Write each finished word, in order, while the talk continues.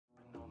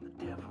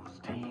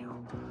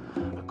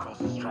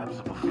flaps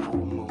of a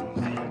full moon's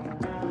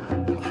head,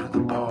 and through the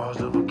bars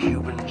of a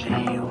Cuban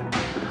jail,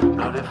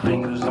 bloody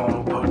fingers on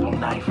a purple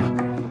knife,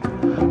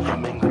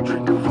 flaming a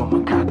drinker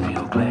from a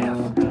cocktail glass.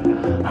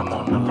 I'm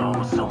on the lawn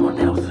with someone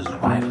else's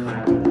wife,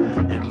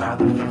 admire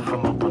the view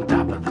from up on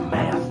top of the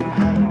mast.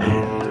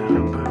 Hey,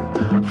 little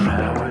bird,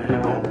 fly away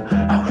home,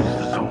 house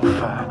is on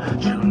fire,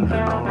 children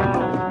all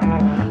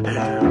alone.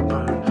 Hey, little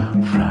bird,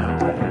 fly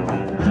away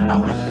home,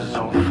 house is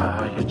on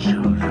fire, your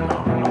children all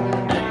alone.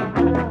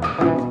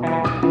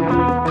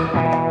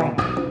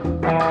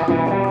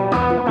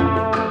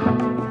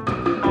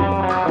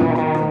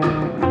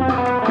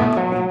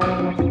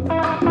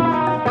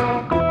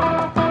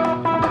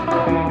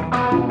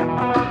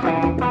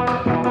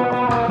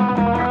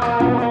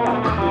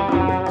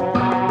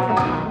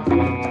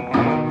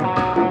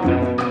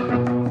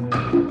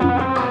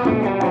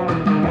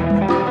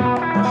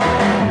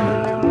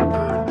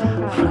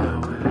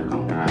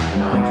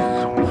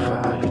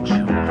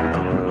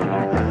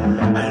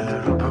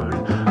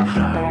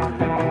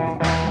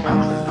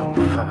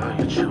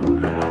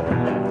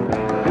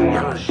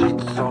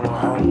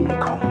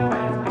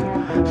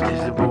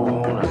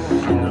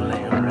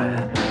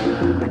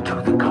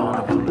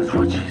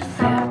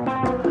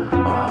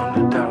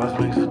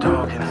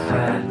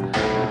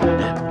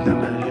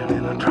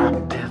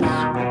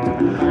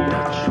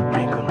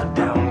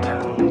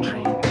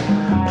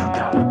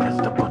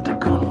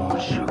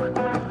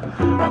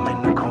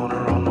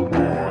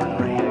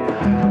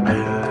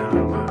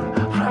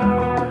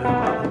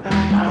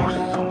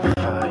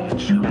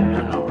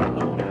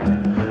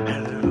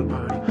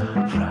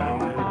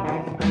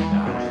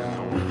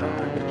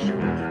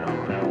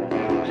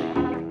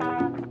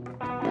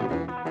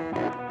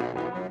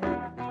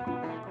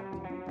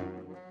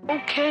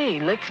 Okay,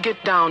 let's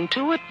get down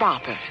to it,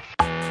 boppers.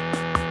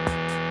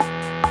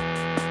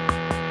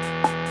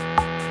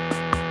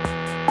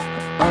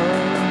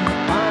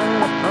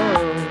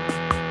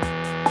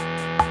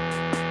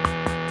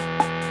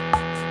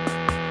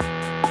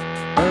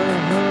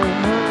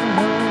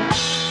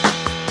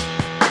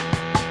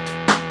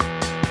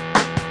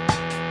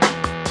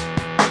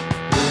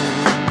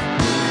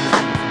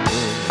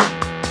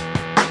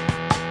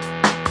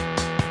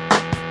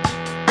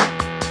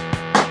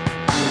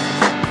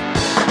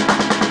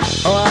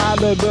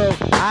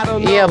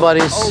 Yeah,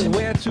 buddies.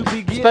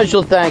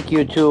 Special thank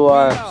you to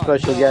our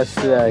special guest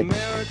today,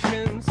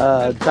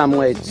 Tom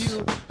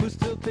Waits,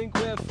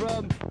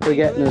 for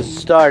getting us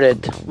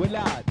started.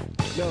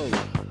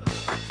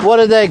 What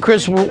a day,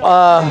 Chris.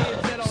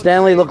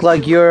 Stanley, looked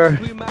like you're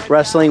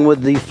wrestling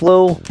with the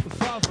flu.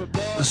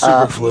 The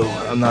super flu.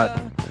 I'm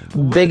not.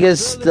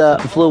 Biggest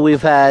flu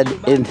we've had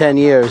in 10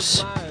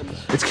 years.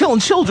 It's killing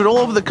children all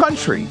over the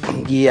country.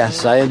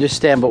 Yes, I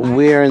understand, but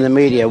we're in the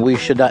media. We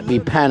should not be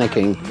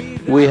panicking.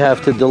 We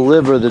have to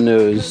deliver the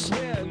news,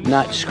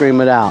 not scream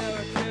it out.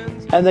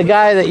 And the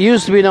guy that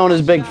used to be known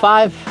as Big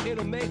Five,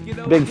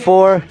 Big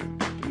Four,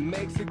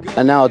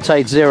 and now a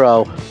tight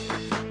zero,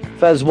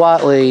 Fez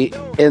Whatley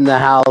in the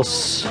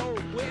house.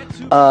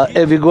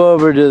 If you go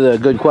over to the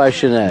good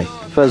question A,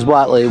 Fez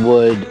Whatley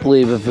would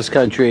leave if his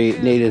country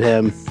needed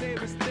him.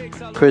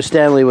 Chris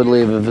Stanley would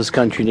leave if his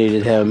country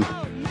needed him.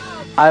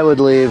 I would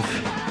leave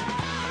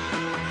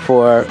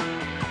for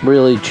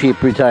really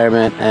cheap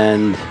retirement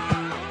and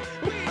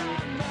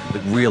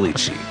really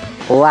cheap,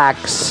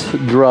 lax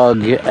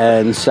drug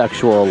and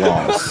sexual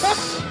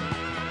laws.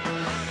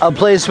 A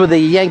place where the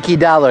Yankee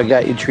dollar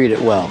got you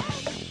treated well.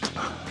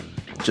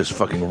 Just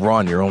fucking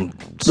run your own.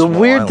 The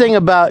weird thing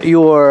about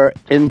your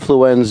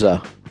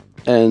influenza,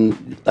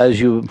 and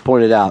as you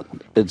pointed out,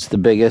 it's the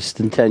biggest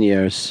in 10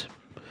 years.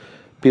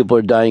 People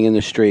are dying in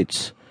the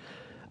streets.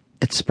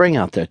 It's spring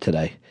out there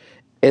today.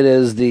 It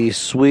is the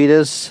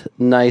sweetest,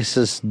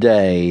 nicest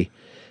day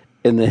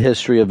in the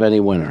history of any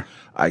winter.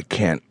 I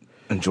can't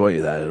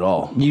enjoy that at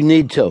all. You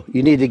need to.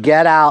 You need to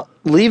get out.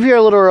 Leave here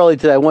a little early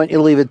today. I want you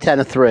to leave at 10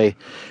 to 3.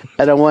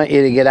 And I want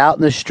you to get out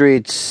in the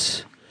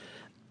streets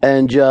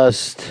and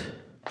just,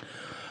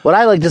 what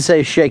I like to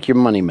say, shake your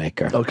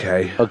moneymaker.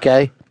 Okay.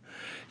 Okay?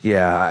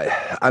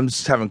 Yeah, I'm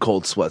just having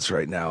cold sweats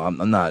right now.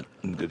 I'm not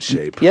in good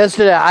shape.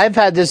 Yesterday, I've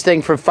had this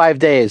thing for 5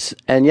 days.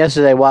 And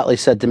yesterday, Whatley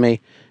said to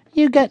me,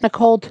 "You getting a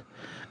cold?"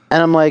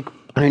 And I'm like,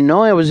 I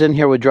know I was in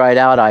here with dried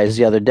out eyes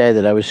the other day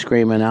that I was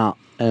screaming out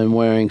and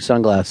wearing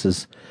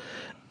sunglasses.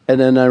 And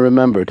then I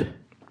remembered,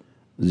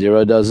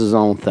 Zero does his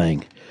own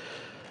thing.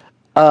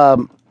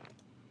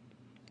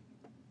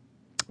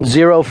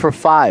 0 for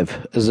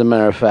 5, as a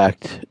matter of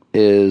fact,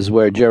 is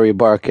where Jerry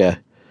Barca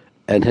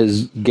and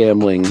his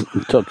gambling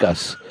took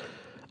us.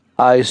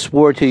 I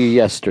swore to you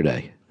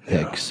yesterday,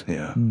 Hicks,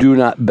 do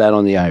not bet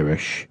on the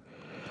Irish.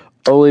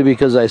 Only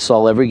because I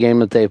saw every game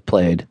that they've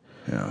played.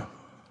 Yeah.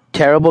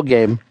 Terrible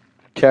game.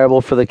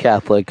 Terrible for the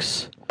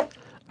Catholics.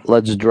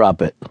 Let's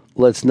drop it.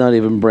 Let's not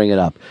even bring it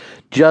up.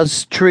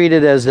 Just treat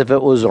it as if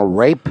it was a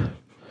rape.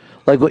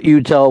 Like what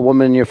you tell a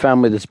woman in your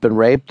family that's been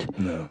raped.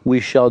 No. We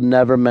shall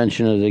never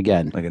mention it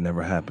again. Like it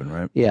never happened,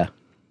 right? Yeah.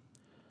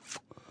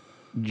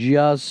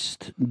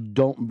 Just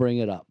don't bring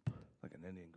it up.